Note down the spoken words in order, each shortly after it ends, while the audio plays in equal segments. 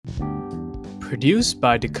produced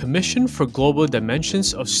by the Commission for Global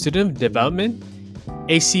Dimensions of Student Development,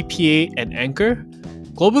 ACPA, and Anchor.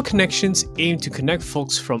 Global Connections aim to connect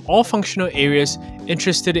folks from all functional areas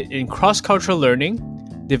interested in cross-cultural learning,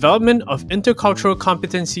 development of intercultural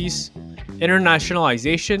competencies,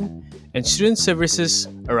 internationalization, and student services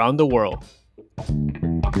around the world.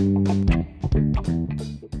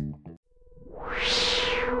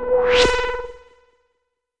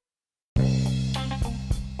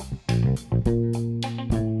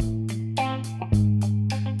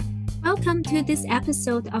 Welcome to this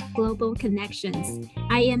episode of Global Connections.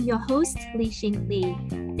 I am your host, Li-Xing Li.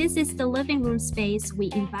 This is the living room space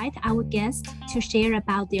we invite our guests to share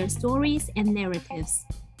about their stories and narratives.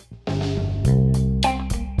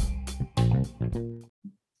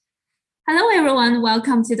 Hello, everyone.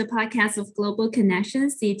 Welcome to the podcast of Global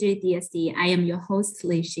Connections, CGDSD. I am your host,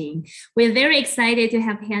 Li-Xing. We're very excited to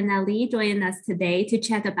have Hannah Lee join us today to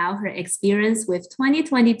chat about her experience with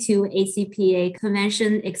 2022 ACPA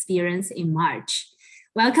Convention experience in March.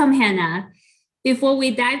 Welcome, Hannah. Before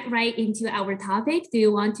we dive right into our topic, do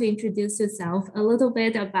you want to introduce yourself a little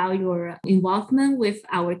bit about your involvement with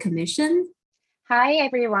our commission? Hi,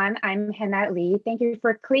 everyone. I'm Hannah Lee. Thank you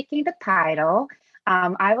for clicking the title.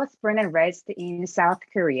 I was born and raised in South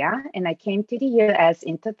Korea, and I came to the US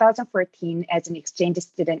in 2014 as an exchange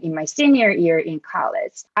student in my senior year in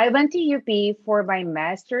college. I went to UB for my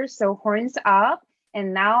master's, so horns up,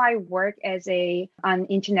 and now I work as an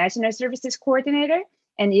international services coordinator.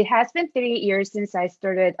 And it has been 3 years since I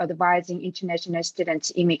started advising international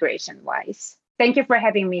students immigration-wise. Thank you for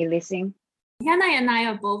having me, Li-Xing. Hannah and I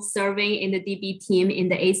are both serving in the DB team in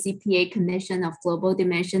the ACPA Commission of Global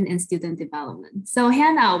Dimension and Student Development. So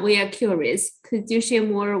Hannah, we are curious. Could you share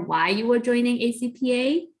more why you were joining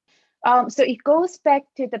ACPA? So it goes back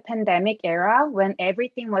to the pandemic era when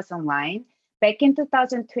everything was online. Back in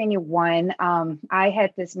 2021, I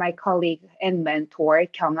had my colleague and mentor,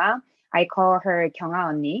 Kyunga. I call her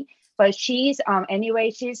Kyunga Onni. But she's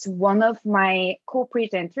one of my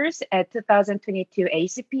co-presenters at 2022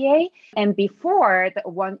 ACPA. And before the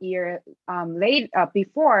 1 year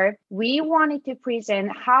before, we wanted to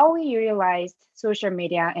present how we utilized social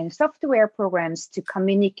media and software programs to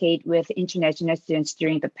communicate with international students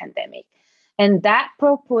during the pandemic. And that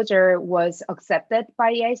proposal was accepted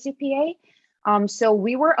by ACPA. So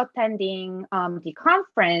we were attending the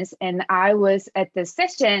conference, and I was at the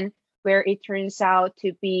session where it turns out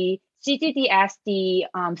to be CGDSD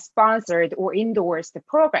sponsored or endorsed the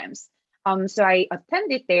programs. So I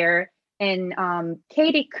attended there, and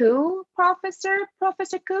Katie Koo, Professor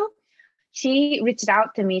Koo, she reached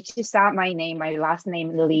out to me. She saw my last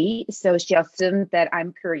name Lee, so she assumed that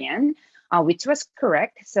I'm Korean, which was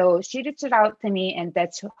correct. So she reached out to me, and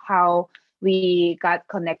that's how we got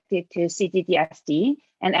connected to CGDSD.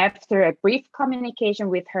 And after a brief communication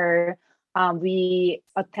with her, we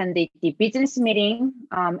attended the business meeting,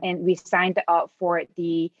 and we signed up for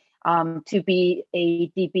to be a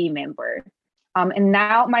DB member. And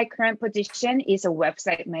now my current position is a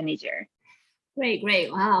website manager. Great.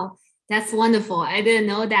 Wow, that's wonderful. I didn't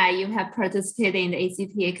know that you have participated in the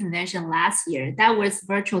ACPA convention last year. That was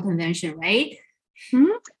virtual convention, right?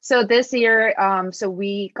 Mm-hmm. So this year, so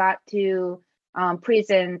we got to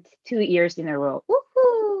present 2 years in a row.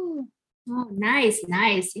 Woohoo! Oh, nice.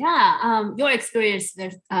 Yeah, your experience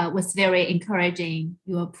was very encouraging.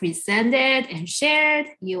 You presented and shared.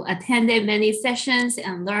 You attended many sessions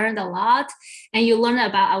and learned a lot. And you learned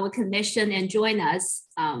about our commission and joined us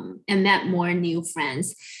and met more new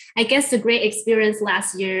friends. I guess the great experience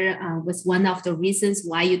last year was one of the reasons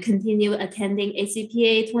why you continue attending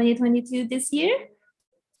ACPA 2022 this year,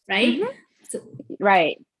 right? Mm-hmm.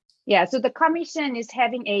 Right. Yeah, so the commission is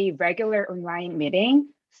having a regular online meeting.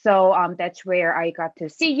 So that's where I got to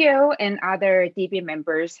see you and other DB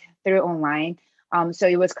members through online. So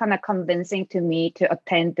it was kind of convincing to me to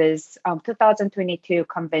attend this 2022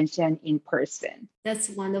 convention in person. That's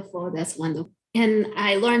wonderful. And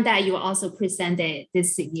I learned that you also presented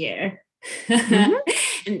this year.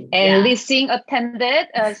 Mm-hmm. And Li-Xing attended.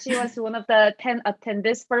 She was one of the 10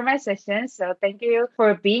 attendees for my session. So thank you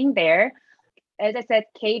for being there. As I said,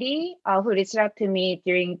 Katie, who reached out to me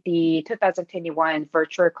during the 2021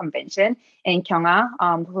 virtual convention, and Kyunga,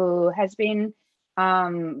 who has been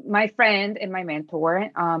my friend and my mentor.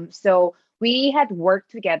 So we had worked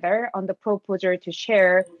together on the proposal to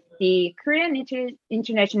share the Korean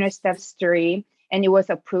international staff story, and it was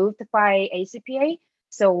approved by ACPA.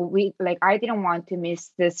 So I didn't want to miss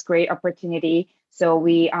this great opportunity. So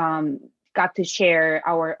we got to share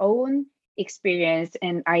our own experience,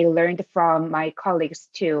 and I learned from my colleagues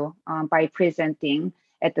too by presenting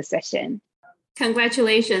at the session.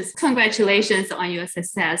 Congratulations. Congratulations on your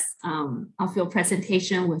success of your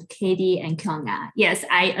presentation with Katie and Kyunga. Yes,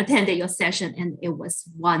 I attended your session and it was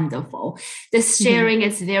wonderful. The sharing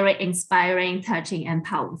is very inspiring, touching, and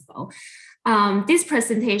powerful. This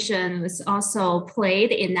presentation was also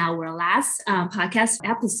played in our last podcast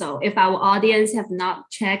episode. If our audience have not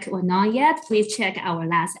checked or not yet, please check our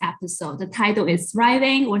last episode. The title is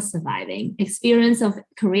Thriving or Surviving: Experience of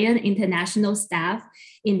Korean International Staff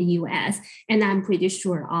in the US. And I'm pretty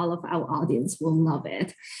sure all of our audience will love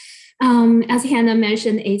it. As Hannah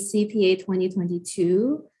mentioned, ACPA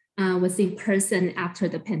 2022 was in person after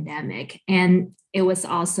the pandemic. And it was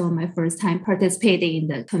also my first time participating in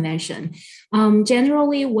the convention.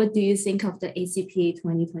 Generally, what do you think of the ACPA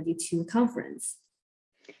 2022 conference?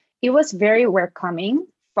 It was very welcoming,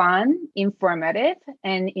 fun, informative,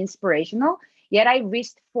 and inspirational. Yet I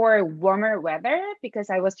wished for warmer weather because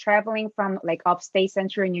I was traveling from like upstate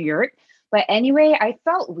central New York. But anyway, I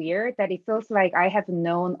felt weird that it feels like I have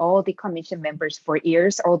known all the commission members for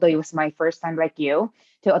years, although it was my first time like you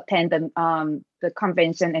to attend the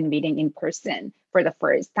convention and meeting in person for the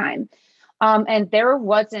first time. And there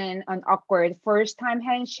wasn't an awkward first time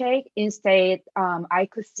handshake. Instead, I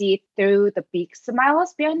could see through the big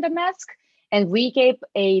smiles behind the mask. And we gave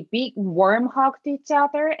a big warm hug to each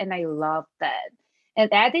other, and I loved that. And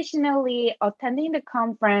additionally, attending the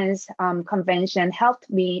convention helped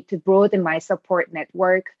me to broaden my support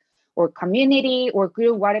network or community or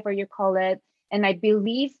group, whatever you call it. And I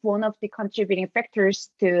believe one of the contributing factors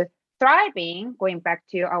to thriving, going back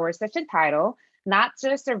to our session title, not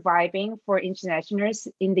just surviving for internationals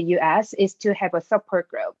in the US, is to have a support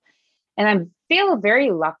group. And I feel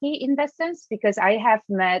very lucky in that sense because I have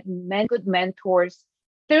met many good mentors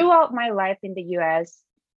throughout my life in the US.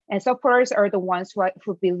 And supporters are the ones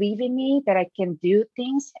who believe in me that I can do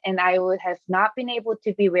things, and I would have not been able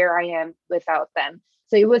to be where I am without them.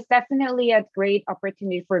 So it was definitely a great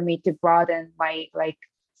opportunity for me to broaden my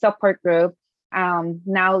support group.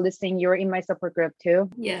 Now listening, you're in my support group too.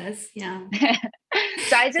 Yes, yeah.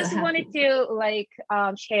 So I just wanted to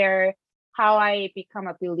share how I become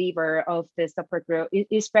a believer of the support group,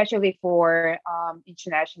 especially for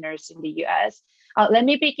internationals in the US. Let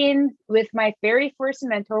me begin with my very first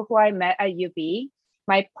mentor who I met at UB.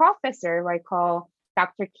 My professor, who I call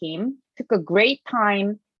Dr. Kim, took a great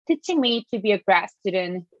time teaching me to be a grad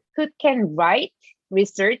student who can write,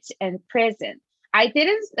 research, and present. I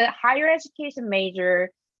didn't, higher education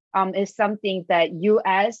major is something that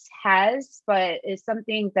US has, but it's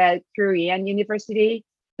something that Korean university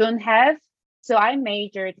don't have. So I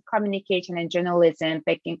majored communication and journalism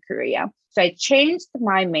back in Korea. So I changed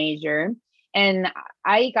my major and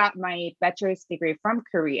I got my bachelor's degree from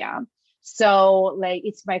Korea. So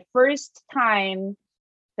it's my first time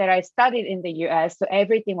that I studied in the US. So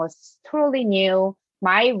everything was totally new.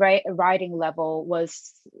 My writing level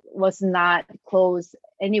was not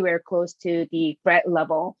anywhere close to the grad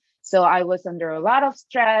level. So I was under a lot of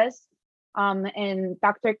stress. And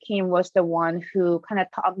Dr. Kim was the one who kind of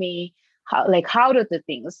taught me how to do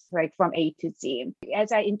things from A to Z.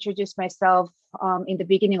 As I introduced myself in the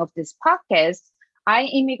beginning of this podcast, I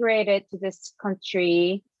immigrated to this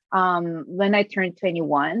country when I turned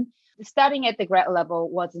 21. Studying at the grad level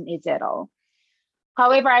wasn't easy at all.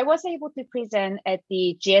 However, I was able to present at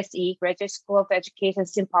the GSE, Graduate School of Education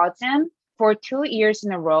Symposium, for 2 years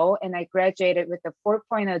in a row, and I graduated with a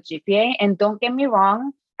 4.0 GPA. And don't get me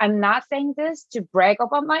wrong, I'm not saying this to brag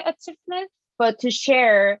about my achievement, but to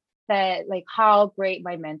share that how great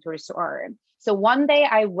my mentors are. So one day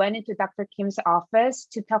I went into Dr. Kim's office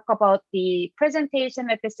to talk about the presentation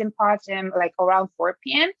at the symposium around 4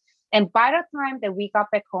 p.m. And by the time that we got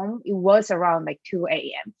back home, it was around 2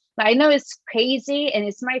 a.m. I know it's crazy and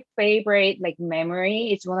it's my favorite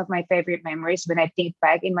memory. It's one of my favorite memories when I think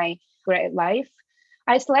back in my grad life.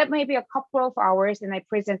 I slept maybe a couple of hours and I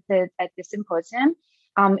presented at the symposium.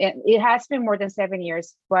 It has been more than 7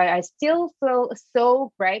 years, but I still feel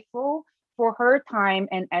so grateful for her time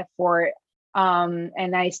and effort.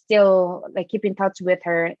 And I still keep in touch with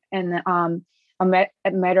her. And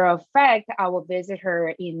a matter of fact, I will visit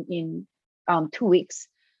her in 2 weeks.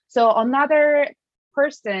 So another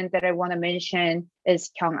person that I want to mention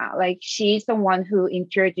is Kyunga. She's the one who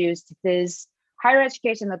introduced this higher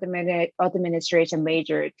education administration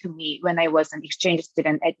major to me when I was an exchange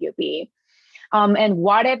student at UB. And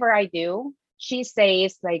whatever I do, she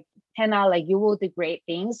says Hannah, you will do great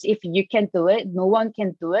things. If you can do it, no one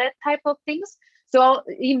can do it type of things. So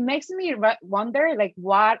it makes me wonder,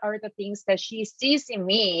 what are the things that she sees in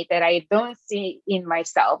me that I don't see in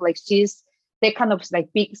myself? She's the kind of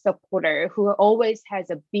big supporter who always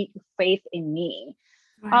has a big faith in me.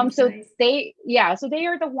 So Right. so they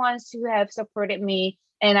are the ones who have supported me,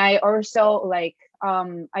 and I also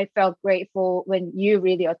I felt grateful when you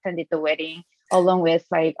really attended the wedding, along with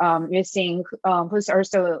Yu who's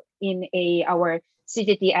also in our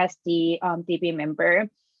CGTSD DB member.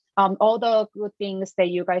 All the good things that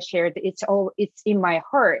you guys shared, it's in my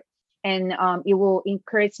heart, and it will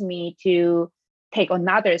encourage me to take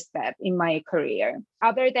another step in my career.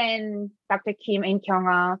 Other than Dr. Kim and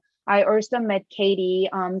Kyunga, I also met Katie.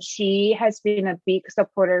 She has been a big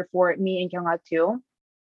supporter for me and Kyunga too.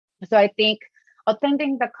 So I think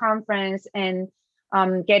attending the conference and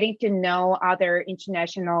getting to know other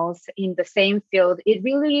internationals in the same field, it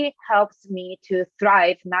really helps me to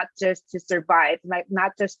thrive, not just to survive, like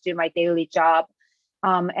not just do my daily job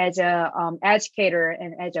as a educator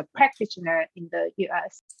and as a practitioner in the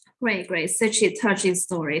US. Great. Such a touching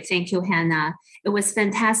story. Thank you, Hannah. It was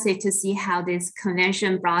fantastic to see how this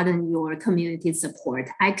convention broadened your community support.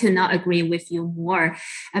 I could not agree with you more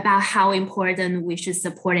about how important we should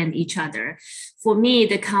support each other. For me,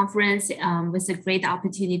 the conference was a great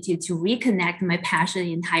opportunity to reconnect my passion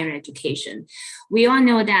in higher education. We all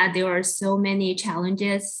know that there are so many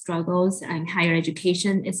challenges, struggles in higher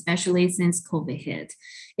education, especially since COVID hit.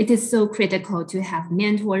 It is so critical to have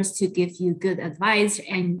mentors to give you good advice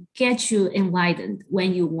and get you enlightened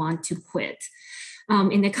when you want to quit.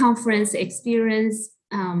 In the conference experience,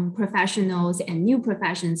 professionals and new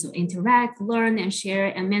professions will interact, learn, and share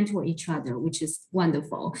and mentor each other, which is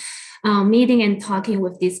wonderful. Meeting and talking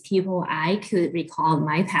with these people, I could recall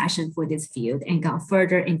my passion for this field and got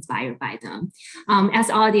further inspired by them. As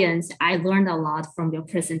audience, I learned a lot from your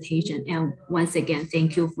presentation. And once again,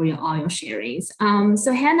 thank you for all your sharings.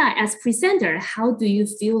 So Hannah, as presenter, how do you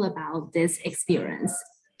feel about this experience?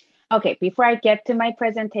 Okay, before I get to my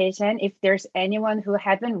presentation, if there's anyone who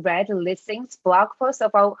hasn't read Lissing's blog post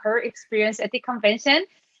about her experience at the convention,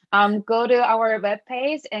 go to our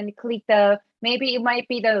webpage and click maybe it might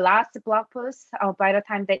be the last blog post by the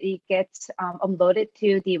time that it gets uploaded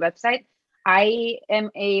to the website. I am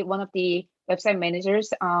one of the website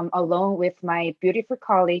managers along with my beautiful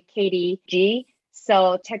colleague, Katie G.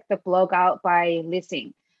 So check the blog out by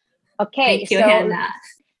Lissing. Okay, Thank you, Hannah.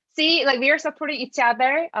 See, like we are supporting each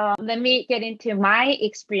other. Let me get into my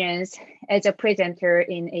experience as a presenter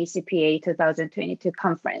in ACPA 2022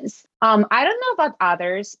 conference. I don't know about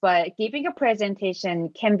others, but giving a presentation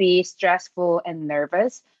can be stressful and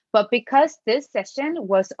nervous. But because this session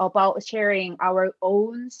was about sharing our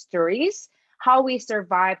own stories, how we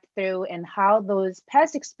survived through and how those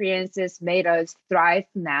past experiences made us thrive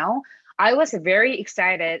now, I was very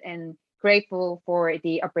excited and grateful for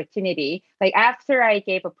the opportunity. Like after I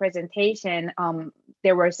gave a presentation,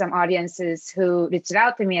 there were some audiences who reached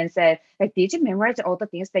out to me and said, like, did you memorize all the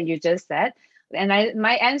things that you just said? And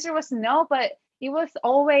my answer was no, but it was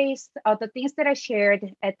always the things that I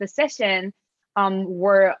shared at the session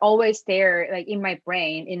were always there, like in my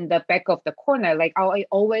brain, in the back of the corner. Like I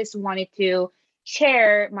always wanted to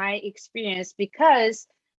share my experience because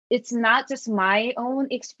it's not just my own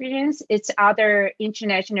experience, it's other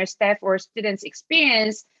international staff or students'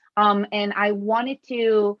 experience. And I wanted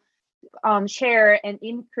to share and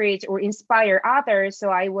encourage or inspire others. So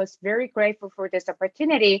I was very grateful for this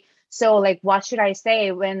opportunity. So like, what should I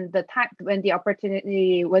say when the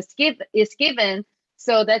opportunity is given?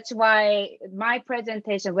 So that's why my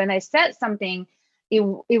presentation, when I said something,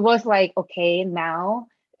 it was like, okay, now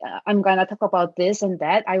I'm gonna talk about this and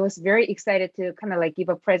that. I was very excited to kind of like give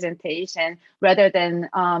a presentation rather than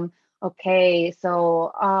okay,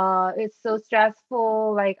 so it's so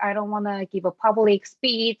stressful, like I don't want to give a public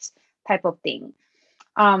speech type of thing.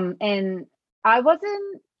 And I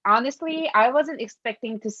wasn't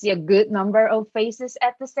expecting to see a good number of faces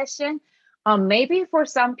at the session. Maybe for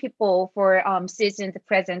some people, for seasoned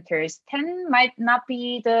presenters, 10 might not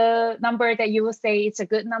be the number that you will say it's a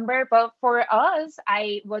good number, but for us,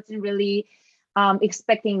 I wasn't really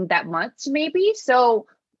expecting that much maybe. So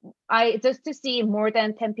I just to see more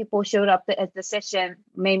than 10 people showed up at the session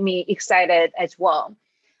made me excited as well.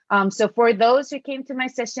 So for those who came to my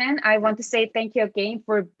session, I want to say thank you again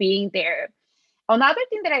for being there. Another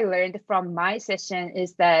thing that I learned from my session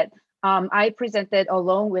is that I presented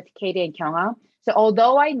along with Katie and Kyunga. So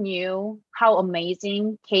although I knew how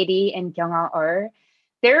amazing Katie and Kyunga are,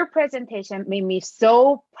 their presentation made me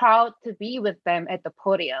so proud to be with them at the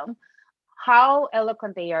podium. How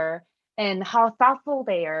eloquent they are, and how thoughtful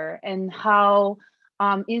they are, and how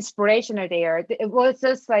inspirational they are. It was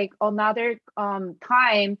just like another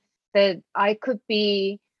time that I could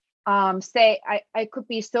be I could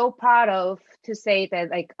be so proud of to say that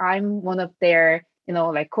like I'm one of their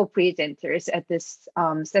like co-presenters at this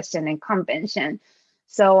session and convention.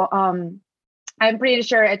 So I'm pretty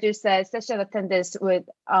sure, as you said, session attendants would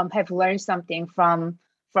have learned something from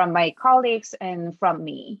my colleagues and from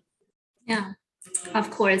me. Yeah. Of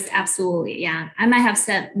course, absolutely. Yeah. I might have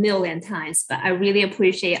said a million times, but I really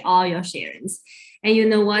appreciate all your sharings. And you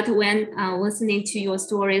know what? When listening to your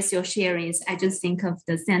stories, your sharings, I just think of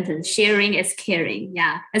the sentence sharing is caring.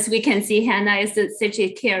 Yeah. As we can see, Hannah is such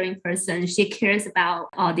a caring person. She cares about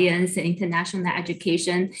audience, international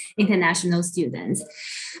education, international students.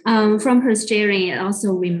 From her sharing, it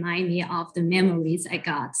also reminds me of the memories I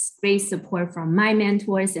got, great support from my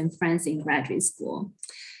mentors and friends in graduate school.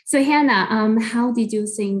 So Hannah, how did you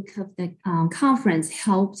think of the conference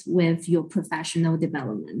helped with your professional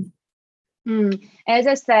development? As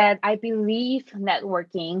I said, I believe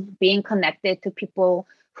networking, being connected to people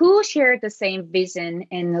who share the same vision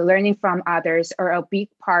and learning from others are a big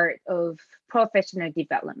part of professional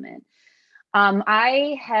development.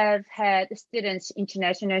 I have had students,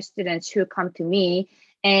 international students, who come to me,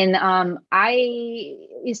 and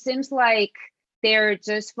it seems like they're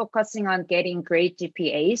just focusing on getting great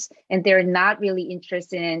GPAs, and they're not really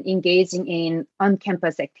interested in engaging in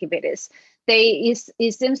on-campus activities.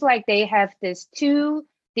 It seems like they have these two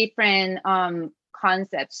different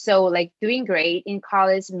concepts. So like doing great in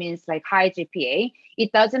college means like high GPA.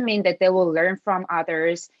 It doesn't mean that they will learn from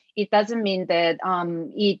others. It doesn't mean that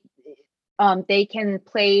they can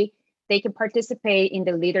participate in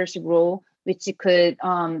the leadership role, which could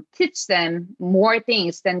teach them more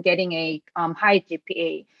things than getting a high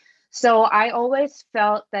GPA. So I always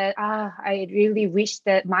felt that I really wish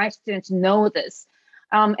that my students know this.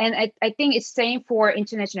 And I think it's same for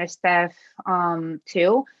international staff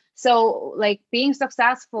too. So like being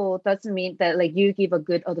successful doesn't mean that like you give a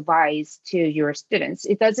good advice to your students.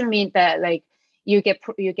 It doesn't mean that like you get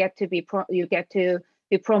to be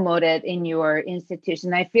promoted in your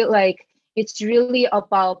institution. I feel like it's really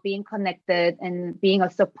about being connected and being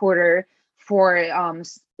a supporter for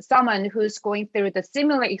someone who's going through the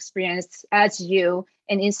similar experience as you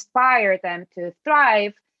and inspire them to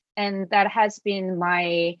thrive. And that has been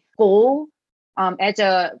my goal as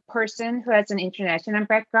a person who has an international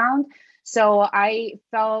background. So I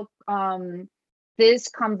felt this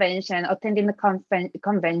convention, attending the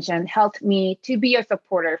convention, helped me to be a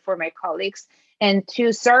supporter for my colleagues and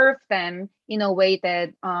to serve them in a way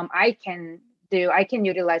that I can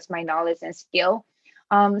utilize my knowledge and skill.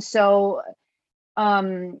 So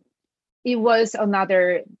it was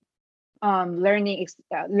another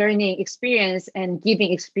learning experience and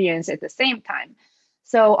giving experience at the same time.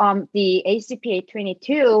 So the ACPA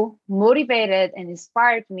 22 motivated and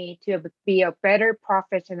inspired me to be a better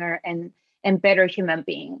professional and better human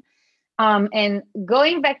being. And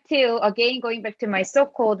going back to my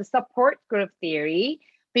so-called support group theory,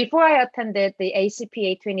 before I attended the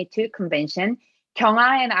ACPA 22 convention,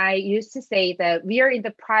 Kyunga and I used to say that we are in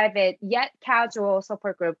the private yet casual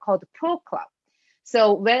support group called Pro Club.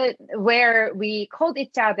 So where we called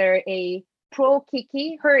each other a Pro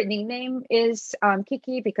Kiki. Her nickname is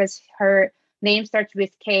Kiki because her name starts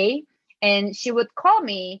with K, and she would call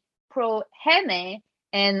me Pro Hene,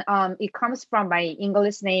 and it comes from my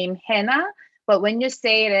English name Hannah. But when you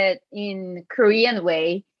say it in Korean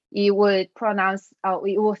way, it will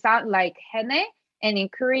sound like Hene, and in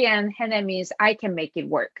Korean, Hene means I can make it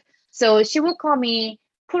work. So she would call me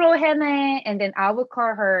Pro Hene, and then I would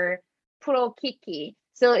call her Pro Kiki.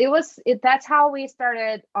 So that's how we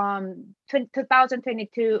started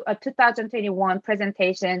 2022 2021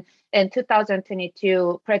 presentation and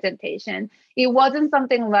 2022 presentation. It wasn't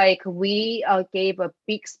something like we gave a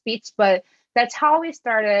big speech, but that's how we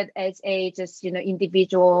started as a just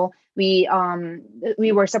individual. We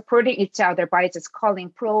were supporting each other by just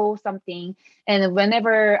calling pro something, and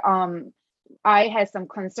whenever I had some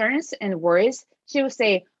concerns and worries, she would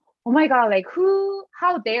say, oh my God, like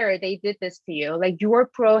how dare they did this to you? Like you're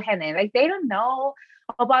pro Hene, like they don't know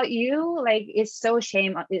about you. Like it's so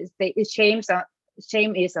shame is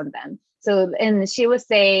on them. So, and she would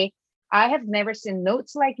say, I have never seen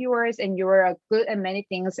notes like yours and you're good at many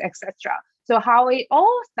things, etc. So how it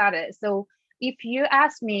all started. So if you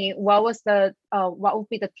ask me what would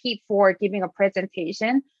be the tip for giving a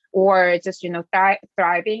presentation or just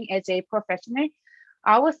thriving as a professional,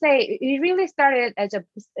 I would say it really started as a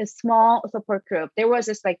small support group. There was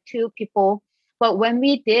just like 2 people, but when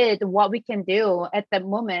we did what we can do at that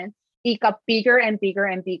moment, it got bigger and bigger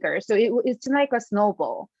and bigger. So it's like a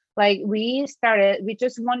snowball. Like we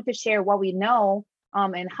just wanted to share what we know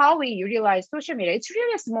and how we utilize social media. It's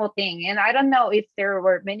really a small thing, and I don't know if there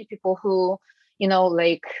were many people who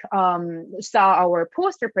saw our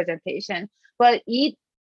poster presentation, but it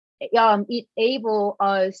enabled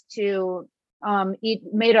us to it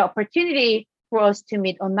made an opportunity for us to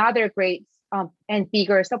meet another great and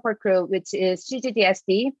bigger support group, which is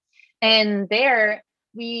CGDSD. And there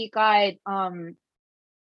we got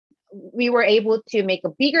we were able to make a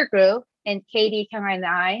bigger group, and Katie, Kyung, and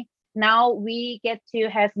I. Now we get to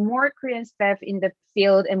have more Korean staff in the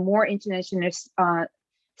field and more international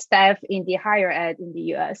staff in the higher ed in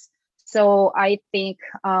the US. So I think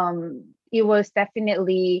it was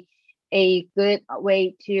definitely a good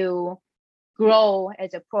way to grow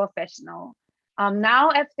as a professional.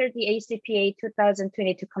 Now after the ACPA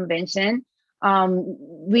 2022 convention,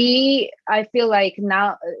 I feel like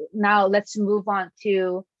now let's move on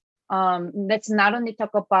to let's not only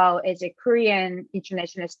talk about as a Korean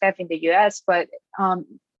international staff in the US, but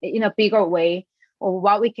in a bigger way, or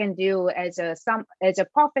what we can do as a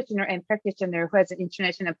professional and practitioner who has an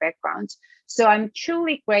international background. So I'm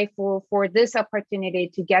truly grateful for this opportunity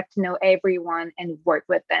to get to know everyone and work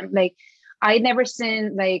with them. Like I never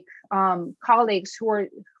seen like colleagues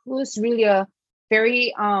who's really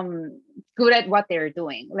very good at what they're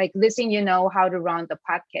doing. Like listen, how to run the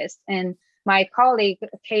podcast, and my colleague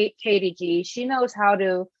Katie G, she knows how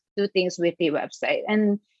to do things with the website.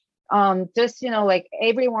 And just like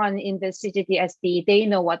everyone in the CGDSD, they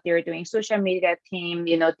know what they're doing. Social media team,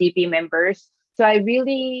 DB members. So I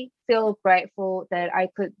really feel grateful that I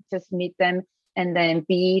could just meet them and then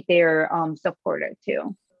be their supporter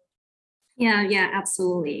too. Yeah,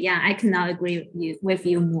 absolutely. Yeah, I cannot agree with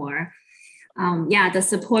you more. The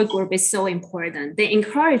support group is so important. The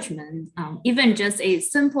encouragement, even just a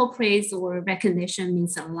simple praise or recognition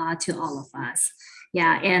means a lot to all of us.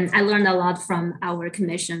 Yeah, and I learned a lot from our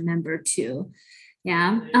commission member too.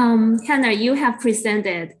 Yeah, Hannah, you have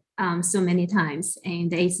presented so many times in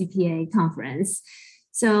the ACPA conference.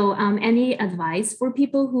 So any advice for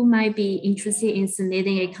people who might be interested in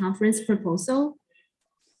submitting a conference proposal?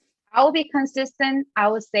 I will be consistent. I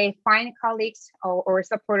would say find colleagues or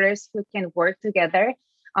supporters who can work together.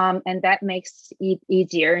 And that makes it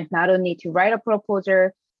easier, not only to write a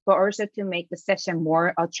proposal, but also to make the session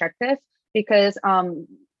more attractive. Because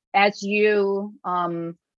as you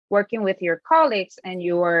working with your colleagues and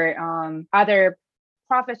your other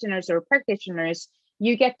professionals or practitioners,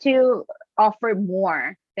 you get to offer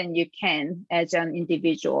more than you can as an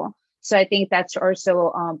individual. So I think that's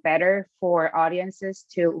also better for audiences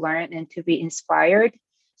to learn and to be inspired.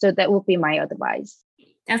 So that would be my advice.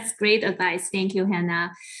 That's great advice. Thank you,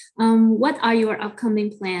 Hannah. What are your upcoming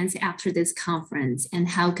plans after this conference, and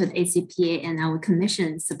how could ACPA and our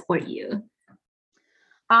commission support you?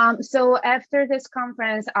 So after this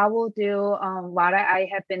conference, I will do what I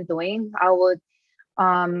have been doing. I would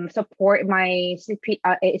support my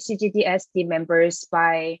CGDSD members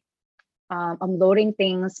by uploading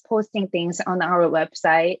things, posting things on our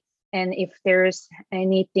website. And if there's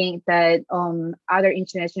anything that other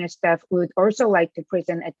international staff would also like to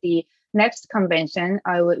present at the next convention,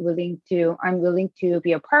 I'm willing to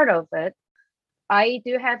be a part of it. I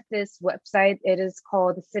do have this website. It is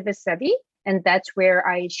called CiviSavvy, and that's where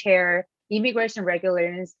I share immigration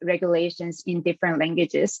regulations in different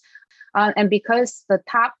languages. And because the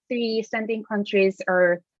top 3 sending countries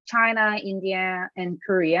are China, India, and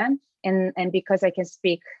Korean, and because I can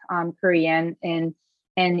speak Korean and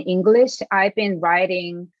English, I've been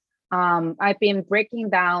breaking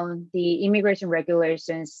down the immigration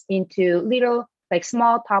regulations into little, like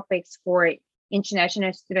small topics for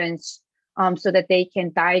international students so that they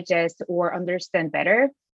can digest or understand better.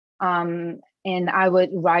 And I would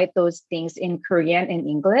write those things in Korean and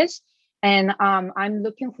English. And I'm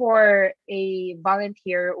looking for a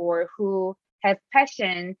volunteer or who has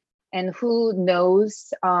passion and who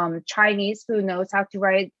knows Chinese, who knows how to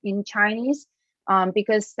write in Chinese,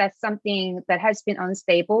 because that's something that has been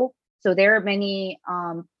unstable. So there are many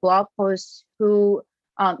blog posts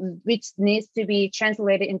which needs to be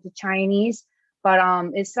translated into Chinese, but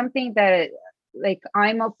it's something that like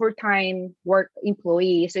I'm a full-time work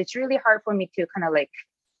employee, so it's really hard for me to kind of like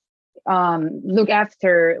look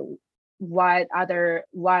after what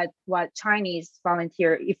Chinese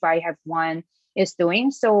volunteer, if I have one, is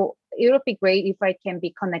doing. So it would be great if I can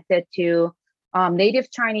be connected to native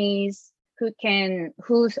Chinese who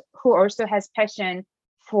also has passion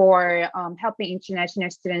for helping international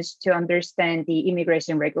students to understand the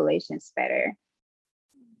immigration regulations better.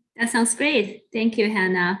 That sounds great. Thank you,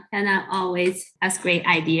 Hannah. Hannah always has great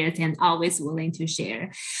ideas and always willing to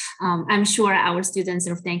share. I'm sure our students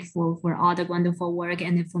are thankful for all the wonderful work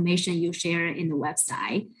and information you share in the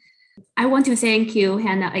website. I want to thank you,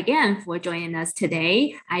 Hannah, again for joining us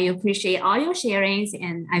today. I appreciate all your sharings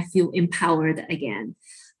and I feel empowered again.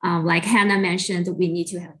 Like Hannah mentioned, we need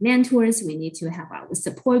to have mentors. We need to have our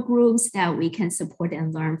support groups that we can support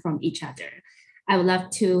and learn from each other. I would love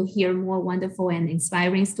to hear more wonderful and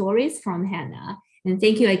inspiring stories from Hannah. And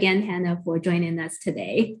thank you again, Hannah, for joining us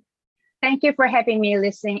today. Thank you for having me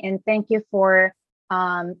listening, and thank you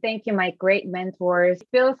my great mentors. It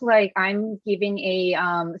feels like I'm giving a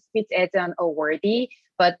speech as an awardee,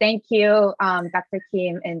 but thank you, Dr.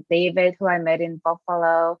 Kim and David, who I met in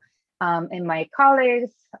Buffalo, and my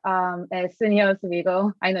colleagues at SUNY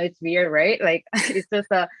Oswego. I know it's weird, right? Like it's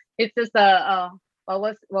just a what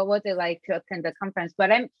was it like to attend the conference?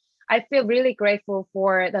 But I feel really grateful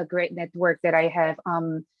for the great network that I have.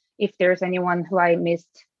 If there's anyone who I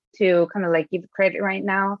missed to kind of like give credit right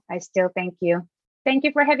now, I still thank you. Thank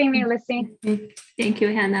you for having me listening. Thank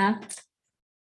you, Hannah.